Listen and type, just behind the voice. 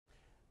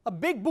A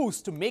big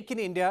boost to Make in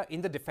India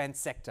in the defence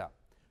sector.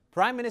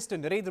 Prime Minister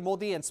Narendra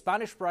Modi and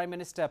Spanish Prime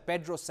Minister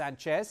Pedro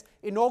Sanchez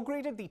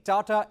inaugurated the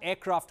Tata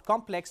aircraft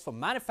complex for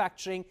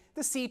manufacturing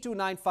the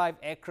C-295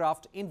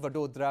 aircraft in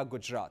Vadodara,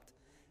 Gujarat.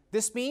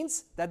 This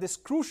means that this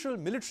crucial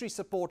military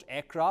support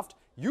aircraft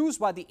used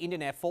by the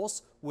Indian Air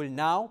Force will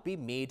now be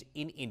made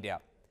in India.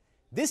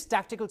 This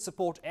tactical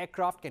support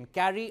aircraft can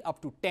carry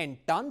up to 10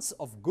 tons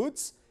of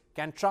goods,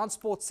 can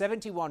transport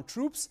 71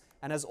 troops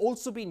and has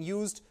also been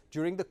used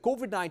during the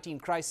COVID-19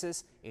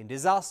 crisis in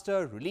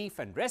disaster, relief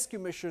and rescue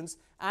missions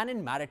and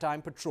in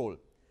maritime patrol.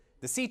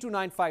 The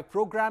C-295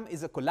 program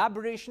is a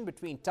collaboration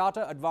between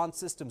Tata Advanced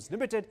Systems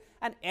Limited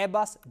and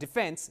Airbus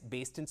Defence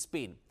based in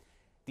Spain.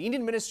 The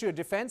Indian Ministry of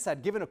Defence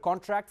had given a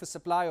contract for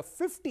supply of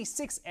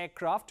 56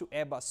 aircraft to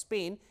Airbus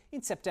Spain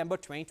in September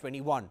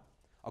 2021,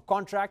 a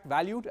contract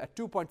valued at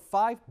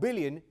 $2.5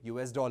 billion.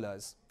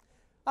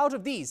 Out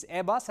of these,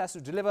 Airbus has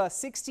to deliver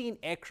 16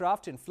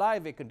 aircraft in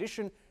flyaway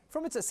condition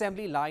from its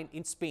assembly line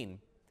in Spain.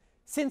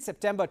 Since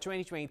September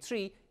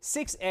 2023,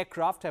 6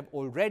 aircraft have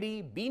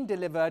already been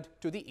delivered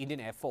to the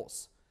Indian Air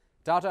Force.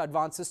 Tata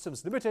Advanced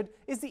Systems Limited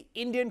is the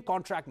Indian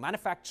contract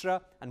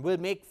manufacturer and will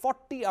make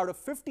 40 out of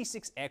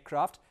 56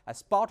 aircraft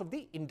as part of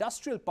the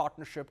industrial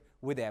partnership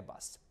with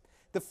Airbus.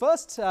 The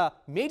first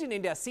Made in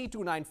India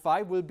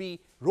C-295 will be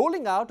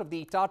rolling out of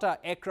the Tata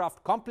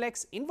aircraft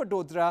complex in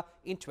Vadodara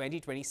in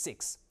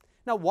 2026.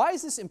 Now, why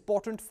is this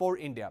important for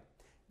India?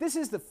 This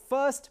is the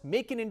first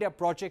Make in India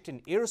project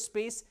in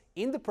aerospace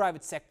in the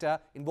private sector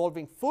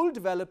involving full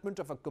development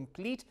of a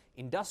complete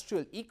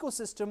industrial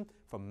ecosystem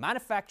from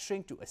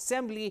manufacturing to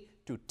assembly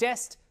to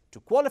test to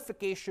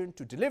qualification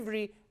to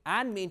delivery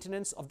and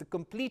maintenance of the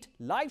complete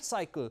life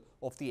cycle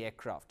of the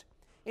aircraft.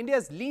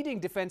 India's leading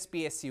defence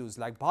PSUs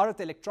like Bharat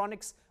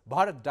Electronics,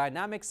 Bharat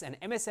Dynamics and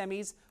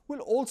MSMEs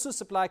will also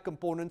supply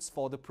components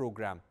for the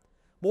program.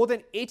 More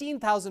than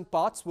 18,000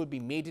 parts will be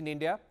made in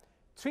India.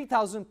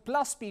 3,000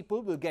 plus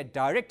people will get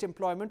direct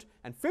employment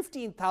and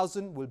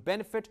 15,000 will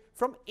benefit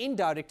from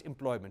indirect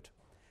employment.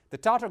 The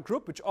Tata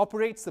Group, which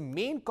operates the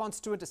main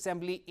constituent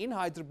assembly in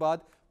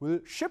Hyderabad, will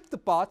ship the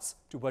parts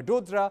to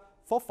Vadodara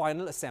for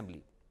final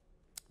assembly.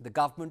 The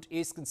government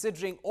is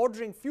considering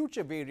ordering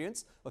future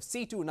variants of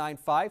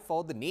C-295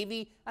 for the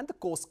Navy and the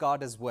Coast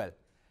Guard as well.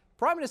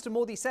 Prime Minister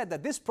Modi said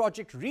that this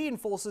project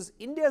reinforces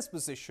India's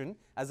position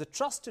as a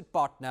trusted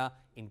partner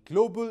in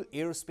global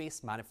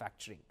aerospace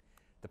manufacturing.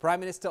 The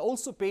Prime Minister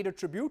also paid a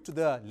tribute to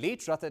the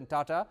late Ratan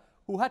Tata,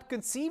 who had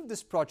conceived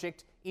this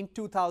project in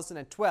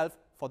 2012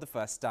 for the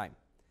first time.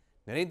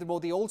 Narendra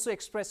Modi also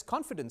expressed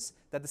confidence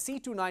that the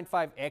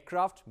C-295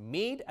 aircraft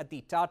made at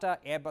the Tata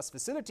Airbus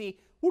facility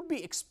would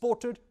be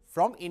exported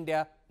from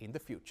India in the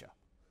future.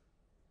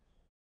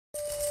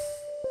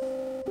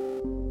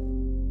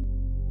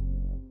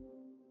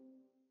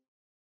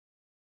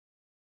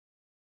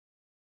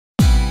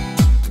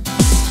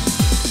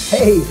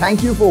 Hey,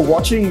 thank you for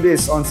watching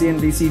this on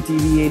CNBC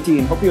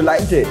TV18. Hope you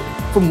liked it.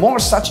 For more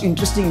such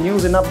interesting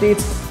news and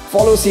updates,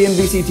 follow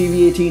CNBC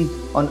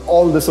TV18 on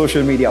all the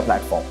social media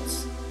platforms.